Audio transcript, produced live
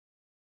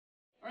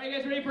Are you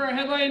guys ready for our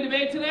headline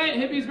debate tonight?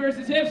 Hippies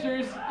versus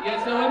hipsters. You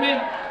guys still with me?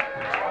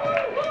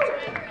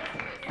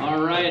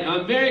 All right,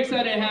 I'm very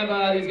excited to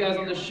have these guys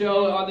on the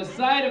show. On the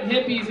side of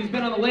hippies, he's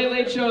been on the Late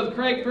Late Show with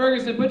Craig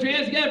Ferguson. Put your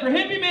hands together for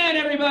Hippieman,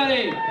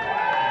 everybody!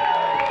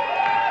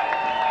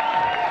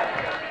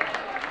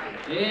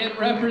 And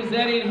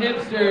representing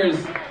hipsters,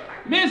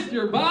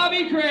 Mr.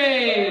 Bobby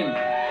Crane.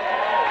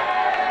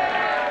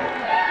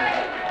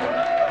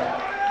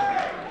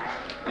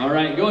 All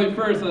right, going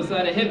first on the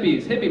side of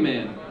hippies,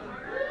 Hippieman.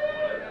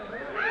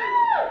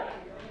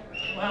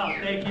 Wow,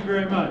 thank you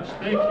very much.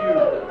 Thank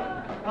you.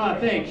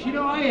 Thanks. You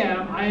know, I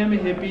am a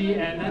hippie,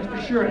 and that's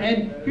for sure.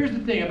 And here's the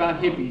thing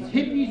about hippies.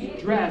 Hippies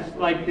dress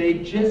like they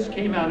just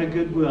came out of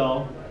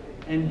Goodwill,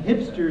 and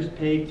hipsters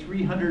pay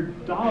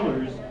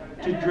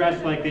 $300 to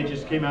dress like they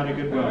just came out of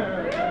Goodwill.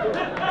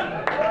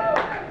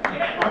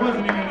 I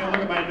wasn't even going to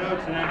look at my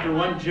notes, and after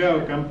one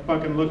joke, I'm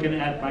fucking looking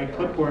at my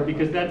clipboard,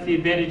 because that's the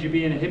advantage of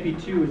being a hippie,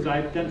 too, is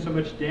I've done so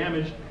much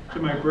damage to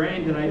my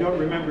brain that I don't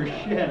remember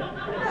shit.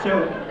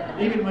 So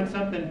even when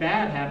something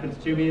bad happens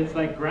to me, it's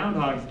like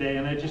Groundhog's Day,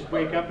 and I just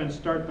wake up and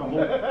start the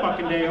whole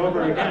fucking day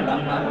over again,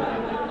 you know?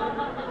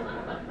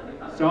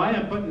 So I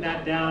am putting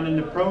that down in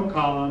the pro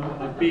column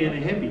of being a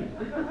hippie.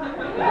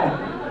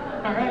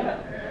 All right.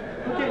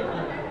 Okay.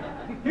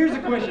 Here's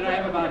a question I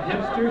have about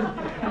hipsters.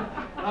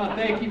 Oh,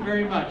 thank you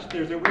very much.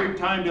 There's a weird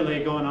time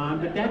delay going on,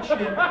 but that shit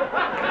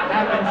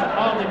happens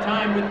all the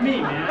time with me,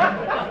 man.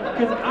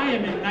 Because I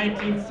am in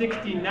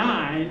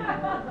 1969,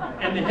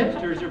 and the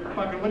hipsters are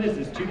fucking, what is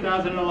this,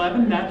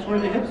 2011? That's where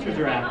the hipsters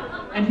are at.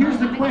 And here's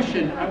the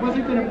question. I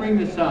wasn't going to bring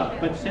this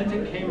up, but since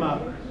it came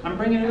up, I'm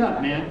bringing it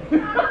up, man.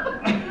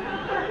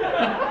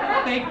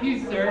 Thank you,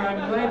 sir.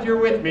 I'm glad you're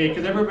with me,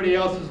 because everybody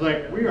else is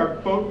like, we are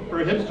voting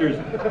for hipsters,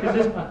 because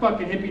this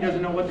fucking hippie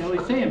doesn't know what the hell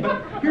he's saying.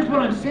 But here's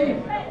what I'm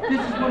saying. This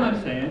is what I'm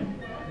saying.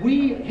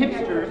 We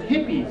hipsters,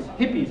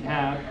 hippies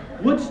have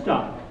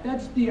Woodstock.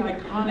 That's the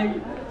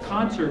iconic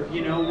concert,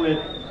 you know, with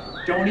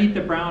Don't Eat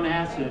the Brown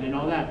Acid and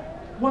all that.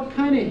 What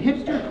kind of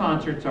hipster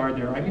concerts are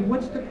there? I mean,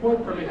 what's the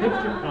quote from a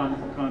hipster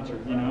concert,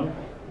 you know?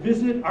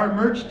 Visit our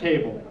merch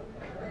table.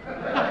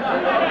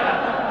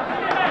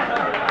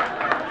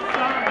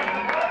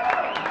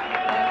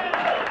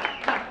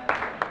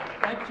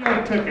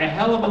 It took a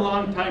hell of a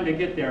long time to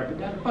get there, but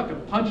that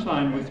fucking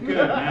punchline was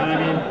good, man. I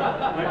mean,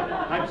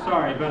 I'm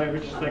sorry, but I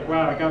was just like,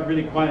 wow, I got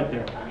really quiet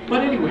there.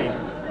 But anyway,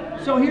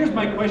 so here's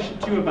my question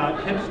too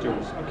about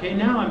hipsters. Okay,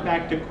 now I'm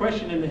back to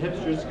questioning the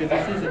hipsters, because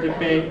this is a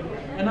debate,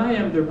 and I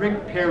am the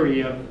Rick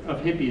Perry of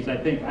hippies, I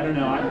think. I don't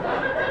know,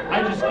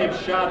 I just give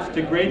shots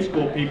to grade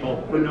school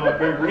people for no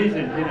apparent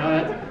reason, you know,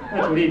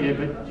 that's what he did,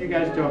 but you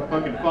guys don't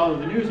fucking follow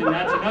the news, and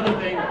that's another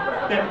thing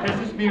that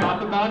pisses me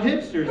off about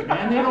hipsters,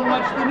 man. They don't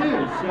watch the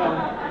news, so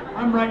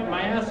I'm writing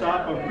my ass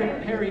off of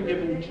Rick Perry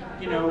giving,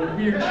 you know,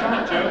 weird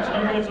shot jokes,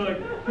 and you guys are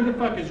like, who the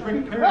fuck is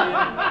Rick Perry,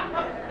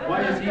 and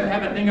why does he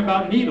have a thing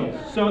about needles?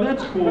 So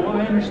that's cool,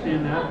 I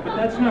understand that, but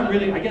that's not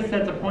really, I guess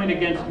that's a point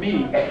against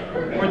me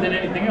more than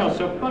anything else,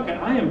 so fuck it,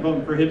 I am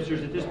voting for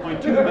hipsters at this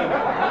point too, but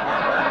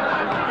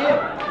if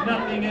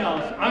nothing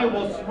else, I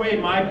will sway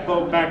my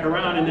vote back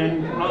around, and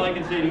then all I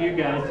can say to you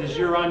guys is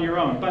you're on your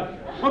own. But,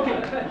 okay,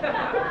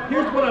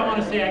 here's what I want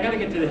to say. I got to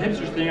get to the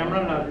hipsters thing. I'm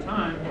running out of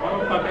time.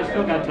 Oh, fuck, I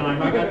still got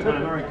time. I got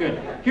time. All right, good.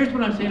 Here's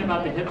what I'm saying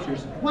about the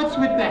hipsters. What's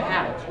with the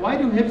hats? Why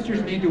do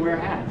hipsters need to wear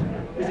hats?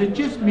 Is it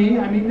just me?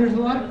 I mean, there's a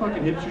lot of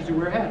fucking hipsters who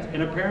wear hats,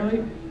 and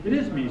apparently it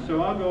is me.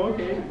 So I'll go,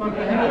 okay, fuck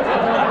the hats.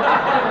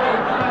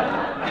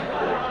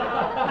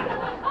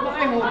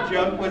 My whole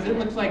joke was it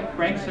looks like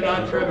Frank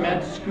Sinatra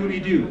met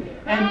Scooby-Doo.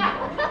 And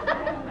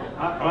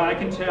I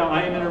can tell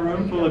I am in a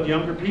room full of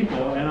younger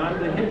people, and I'm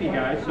the hippie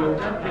guy, so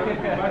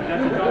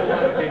that's all.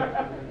 Okay.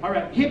 All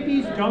right,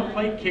 hippies don't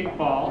play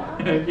kickball,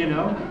 you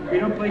know. We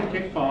don't play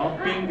kickball,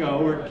 bingo,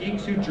 or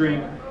geeks who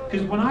drink.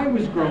 Because when I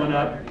was growing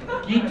up,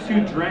 geeks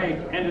who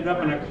drank ended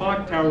up in a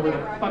clock tower with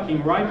a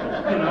fucking rifle,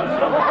 you know,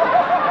 so.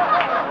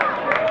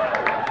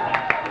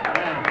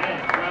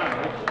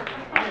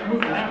 I'm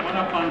moving that one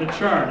up on the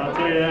chart, I'll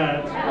tell you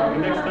that. The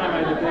next time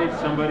I debate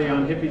somebody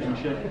on hippies and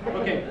shit.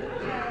 Okay.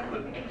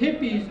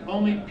 Hippies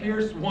only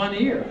pierce one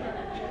ear.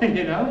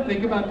 You know,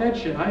 think about that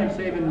shit. I am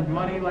saving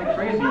money like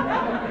crazy.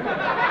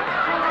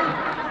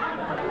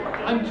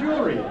 On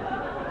jewelry.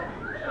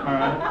 All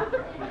right.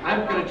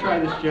 I'm going to try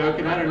this joke,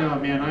 and I don't know,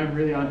 man, I'm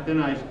really on thin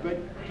ice, but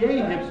gay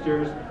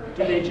hipsters,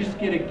 do they just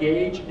get a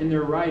gauge in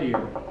their right ear?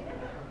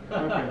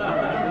 Okay, all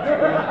right.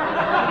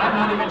 I'm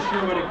not even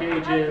sure what a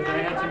gauge is. I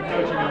had some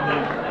coaching on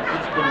that.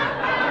 That's good.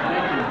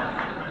 Thank you.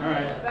 All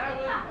right.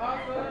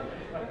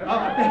 Oh,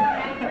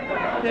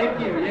 thank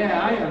you.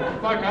 Yeah, I am.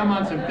 Fuck, I'm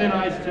on some thin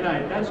ice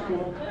tonight. That's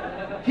cool.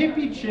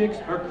 Hippie chicks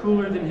are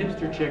cooler than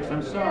hipster chicks.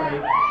 I'm sorry,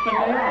 but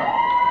they are.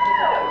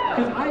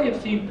 Because I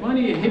have seen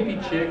plenty of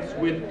hippie chicks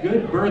with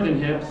good birthen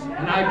hips,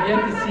 and I've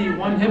yet to see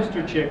one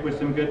hipster chick with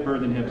some good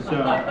birthen hips.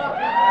 So.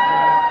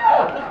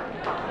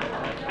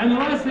 And the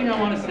last thing I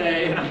want to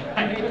say, and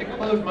I hate to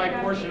close my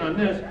portion on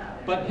this,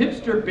 but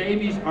hipster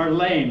babies are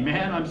lame,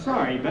 man. I'm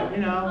sorry, but you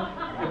know,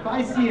 if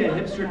I see a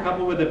hipster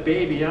couple with a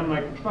baby, I'm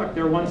like, fuck,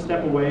 they're one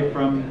step away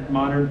from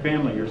Modern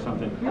Family or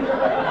something.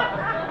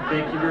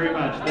 Thank you very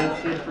much.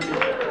 That's it for me.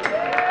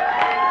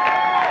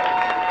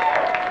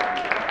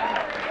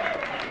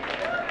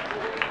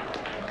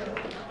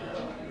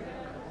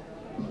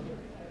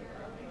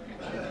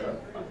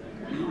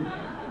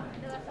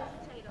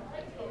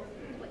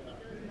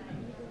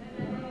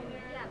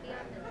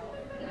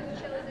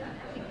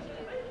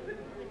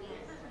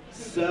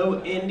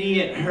 So indie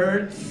it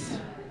hurts.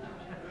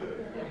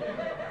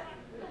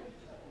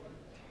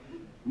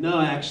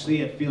 No,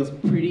 actually, it feels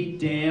pretty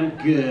damn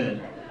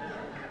good.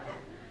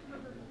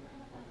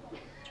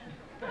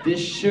 This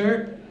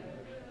shirt,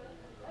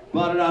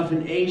 bought it off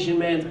an Asian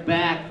man's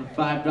back for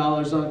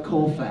 $5 on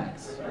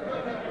Colfax.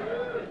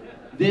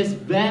 This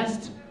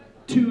vest,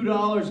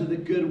 $2 at the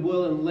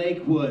Goodwill in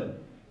Lakewood.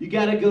 You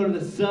gotta go to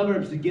the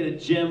suburbs to get a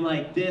gem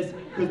like this,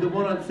 because the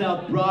one on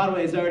South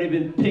Broadway has already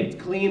been picked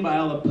clean by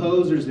all the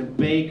posers in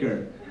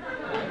Baker.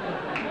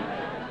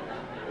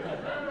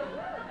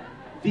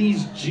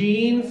 These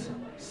jeans,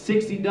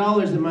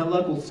 $60 at my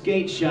local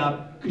skate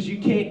shop, because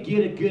you can't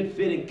get a good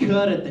fitting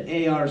cut at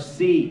the ARC.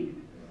 You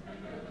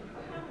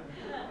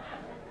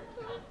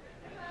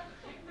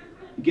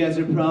guys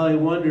are probably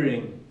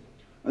wondering,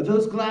 are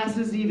those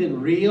glasses even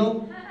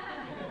real?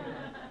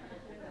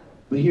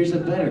 But here's a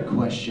better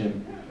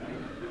question.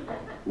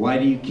 Why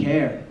do you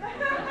care?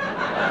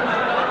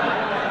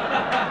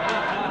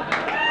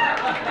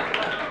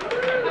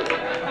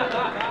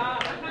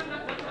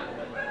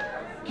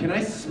 Can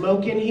I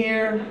smoke in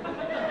here?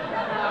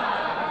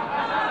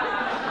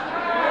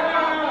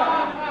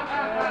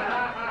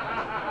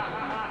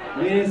 I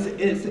mean,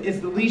 it's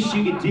the least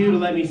you could do to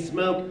let me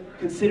smoke,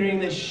 considering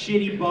this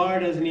shitty bar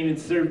doesn't even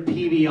serve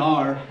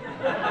PBR.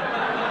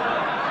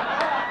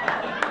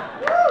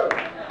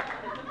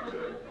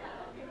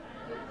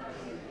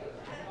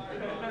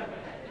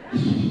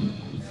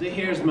 So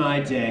here's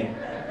my day.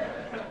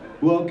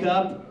 Woke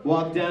up,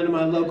 walked down to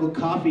my local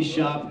coffee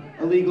shop,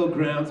 Illegal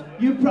Grounds.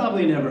 You've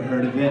probably never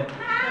heard of it.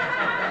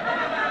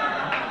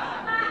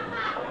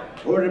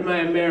 Ordered my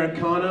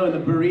Americano and the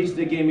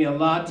barista gave me a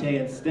latte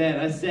instead.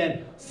 I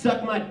said,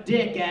 "Suck my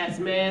dick, ass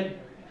man."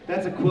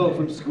 That's a quote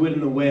from Squid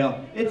and the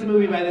Whale. It's a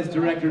movie by this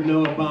director,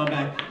 Noah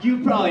Baumbach.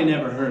 You've probably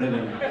never heard of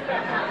him.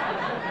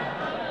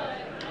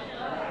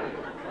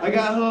 I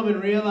got home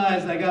and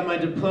realized I got my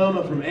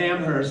diploma from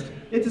Amherst.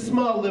 It's a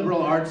small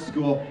liberal arts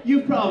school.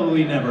 You've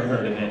probably never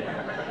heard of it.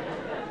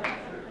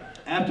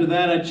 After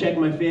that, I checked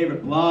my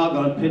favorite blog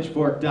on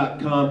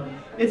pitchfork.com.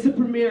 It's the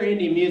premier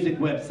indie music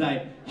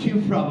website.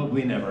 You've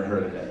probably never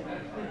heard of it.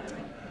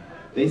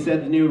 They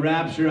said the new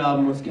Rapture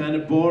album was kind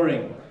of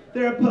boring.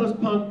 They're a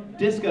post-punk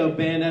disco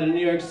band out of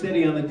New York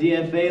City on the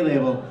DFA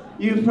label.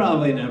 You've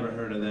probably never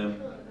heard of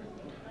them.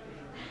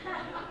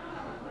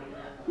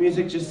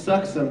 Music just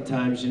sucks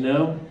sometimes, you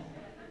know?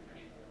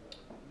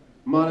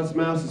 Modest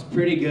Mouse is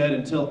pretty good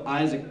until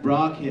Isaac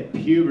Brock hit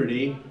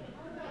puberty.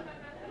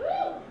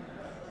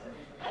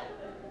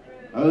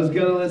 I was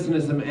gonna listen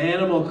to some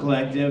Animal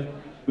Collective,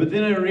 but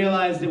then I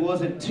realized it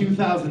wasn't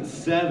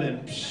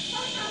 2007. Pshh.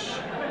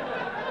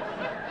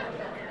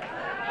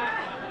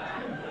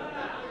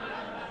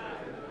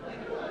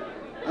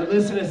 I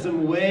listened to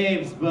some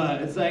Waves,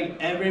 but it's like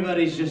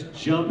everybody's just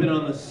jumping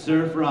on the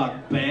surf rock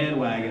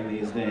bandwagon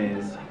these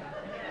days.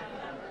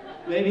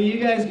 Maybe you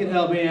guys can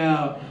help me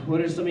out.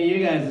 What are some of you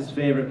guys'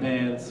 favorite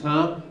bands,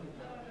 huh?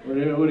 What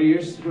are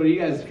you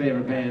guys'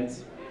 favorite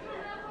bands?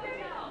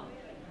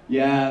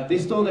 Yeah, they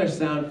stole their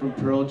sound from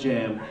Pearl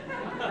Jam.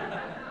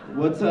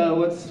 What's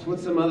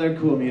some other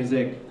cool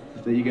music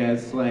that you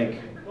guys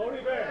like?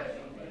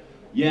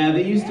 Yeah,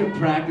 they used to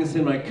practice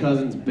in my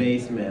cousin's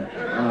basement.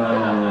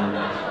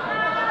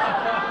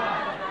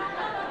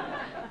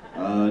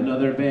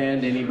 Another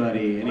band,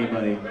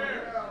 anybody?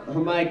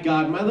 Oh my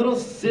God, my little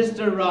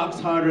sister rocks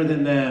harder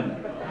than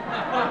them.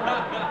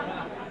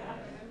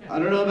 I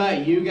don't know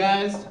about you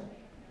guys,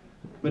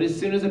 but as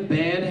soon as a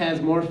band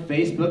has more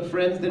Facebook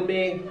friends than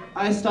me,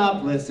 I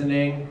stop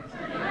listening.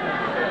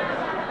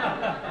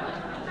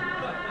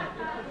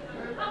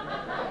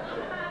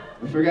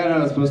 I forgot I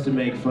was supposed to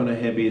make fun of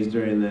hippies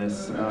during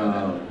this.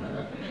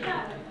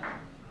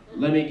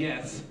 Let me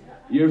guess,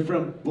 you're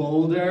from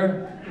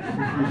Boulder?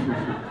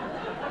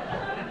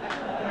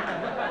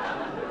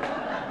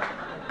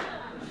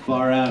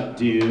 Far out,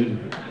 dude.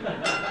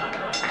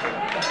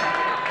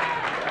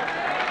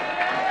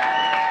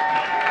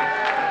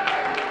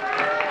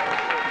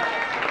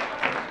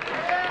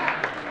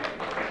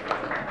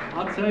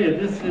 I'll tell you,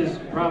 this is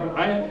probably,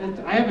 I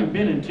haven't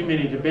been in too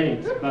many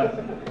debates,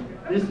 but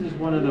this is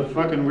one of the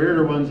fucking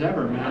weirder ones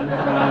ever, man.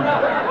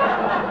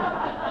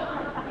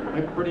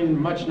 I'm pretty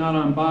much not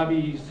on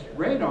Bobby's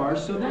radar,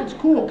 so that's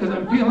cool, because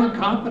I'm feeling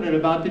confident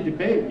about the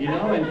debate, you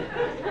know? And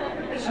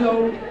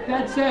so,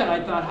 that said, I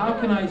thought, how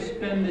can I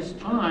spend this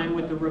time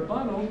with the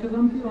rebuttal, because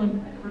I'm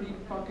feeling pretty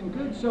fucking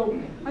good. So,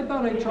 I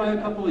thought I'd try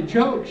a couple of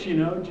jokes, you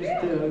know,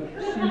 just to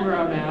see where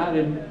I'm at,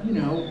 and, you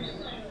know,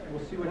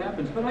 we'll see what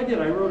happens. But I did.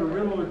 I wrote a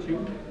riddle or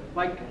two.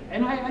 like,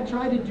 and I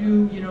try to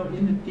do, you know,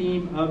 in the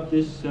theme of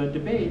this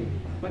debate,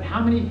 but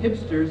how many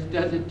hipsters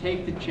does it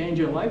take to change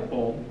a light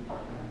bulb?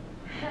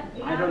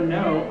 I don't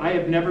know. I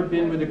have never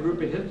been with a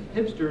group of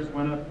hipsters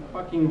when a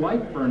fucking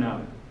light burned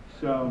out.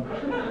 So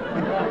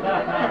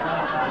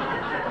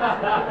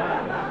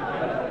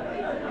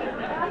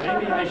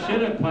maybe I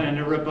should have planned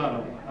a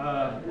rebuttal.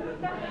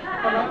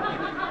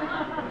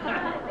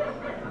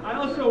 I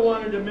also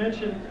wanted to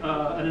mention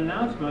an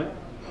announcement.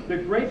 The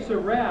Grapes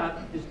of Wrath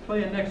is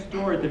playing next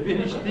door at the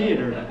Vintage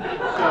Theater.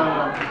 So,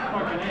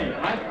 fucking A.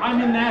 I'm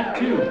in that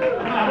too.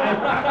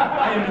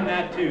 I am in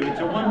that too. It's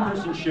a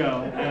one-person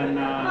show, and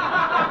I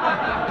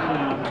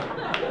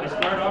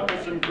start off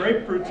with some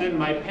grapefruits in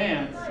my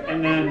pants,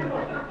 and then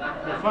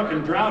the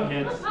fucking drought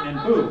hits, and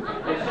boom,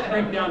 they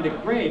shrink down to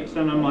grapes,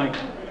 and I'm like,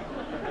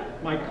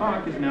 my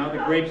cock is now the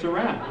Grapes of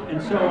Wrath.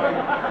 And so,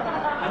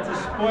 that's a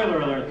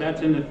spoiler alert, that's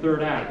in the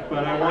third act,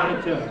 but I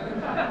wanted to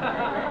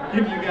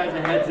give you guys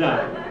a heads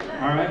up.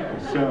 All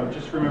right? So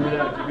just remember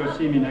that if you go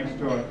see me next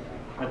door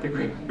at the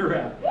Grapes of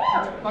Wrath.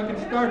 It fucking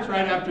starts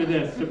right after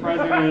this,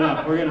 surprisingly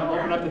enough. We're gonna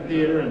open up the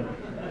theater and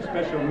a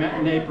special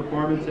matinee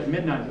performance at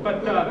midnight.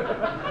 But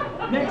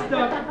next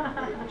up,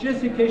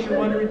 just in case you're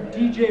wondering,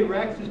 DJ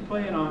Rex is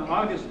playing on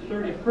August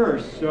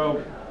 31st.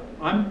 So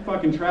I'm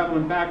fucking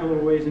traveling back a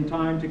little ways in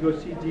time to go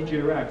see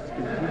DJ Rex,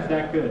 because he's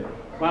that good.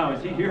 Wow,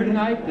 is he here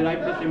tonight? Did I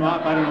piss him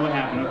off? I don't know what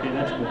happened. Okay,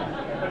 that's cool.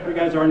 You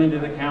guys aren't into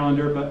the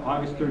calendar, but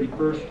August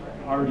 31st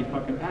already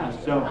fucking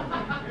passed. So,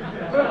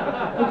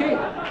 okay,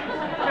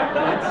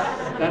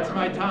 that's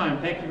my time.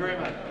 Thank you very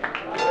much.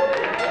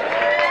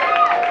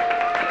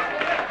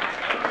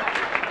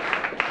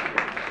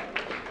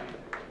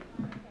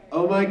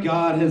 Oh my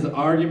God, his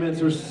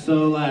arguments were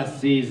so last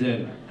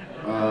season.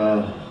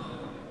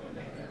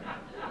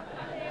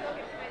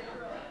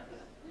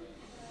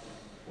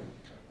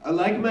 I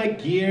like my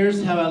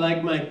gears how I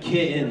like my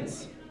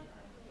kittens.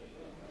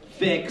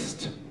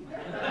 Fixed.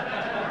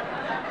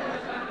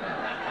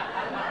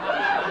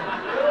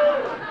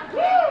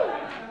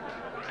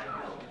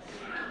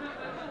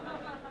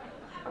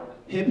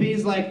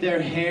 Hippies like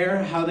their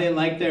hair how they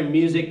like their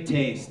music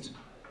taste.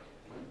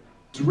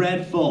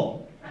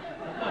 Dreadful.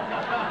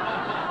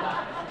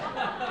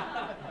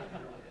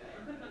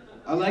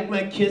 I like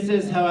my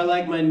kisses how I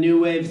like my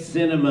new wave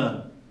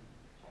cinema.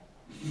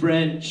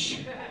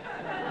 French.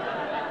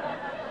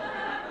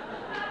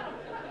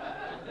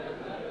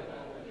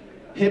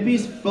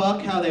 Hippies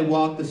fuck how they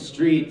walk the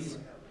streets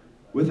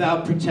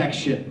without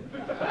protection.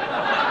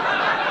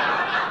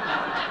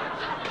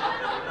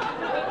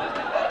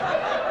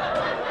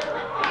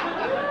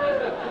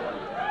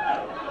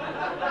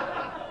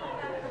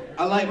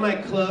 I like my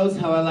clothes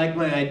how I like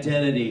my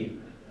identity,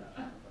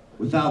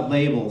 without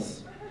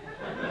labels.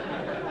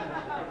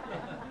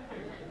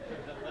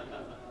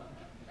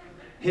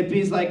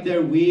 Hippies like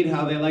their weed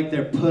how they like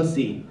their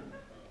pussy.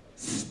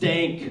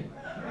 Stank.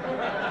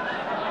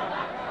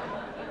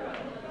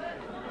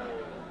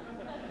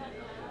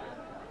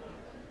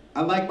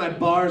 I like my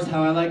bars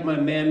how I like my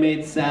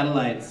man-made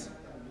satellites.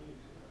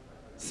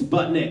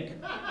 Sputnik.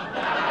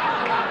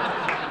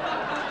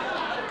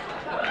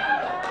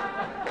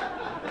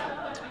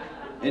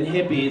 And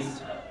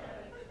hippies.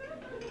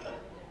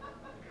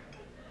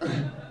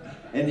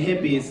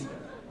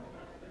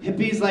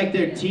 Hippies like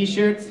their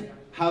t-shirts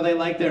how they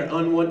like their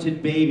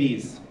unwanted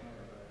babies.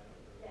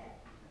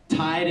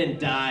 Tied and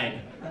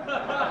dyed.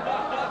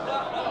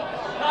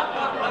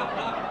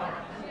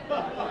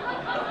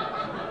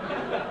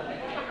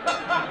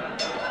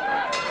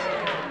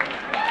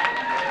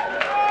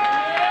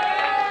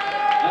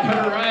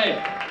 All right.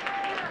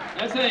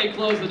 That's how you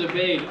close the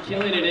debate.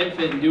 Killing an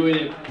infant and doing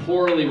it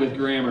poorly with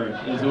grammar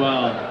as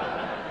well.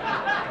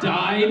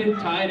 Died,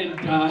 tied, and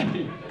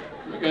died.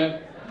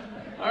 Okay.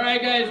 All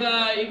right, guys.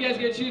 You guys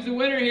get to choose the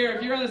winner here.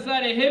 If you're on the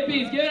side of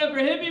hippies, give it up for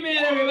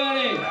Hippieman,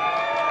 everybody.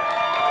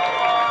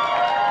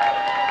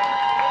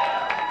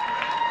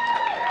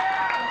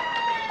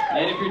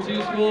 And if you're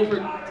too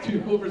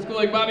cool for school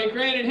like Bobby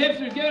Crane and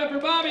Hipsters, give it up for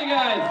Bobby,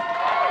 guys.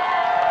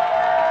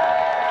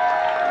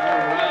 All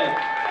right.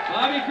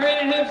 Bobby Crane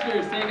and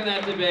Hipsters taking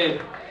that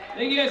debate.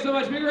 Thank you guys so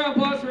much. Big round of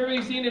applause for everybody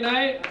you've seen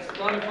tonight. It's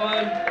a lot of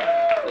fun.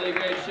 Really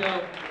great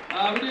show.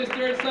 We do this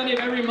third Sunday of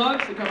every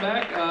month, so come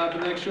back for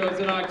the next show. It's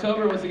in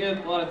October. Once again,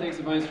 a lot of thanks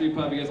to Vine Street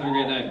Pub. You guys have a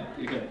great night.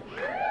 Take care.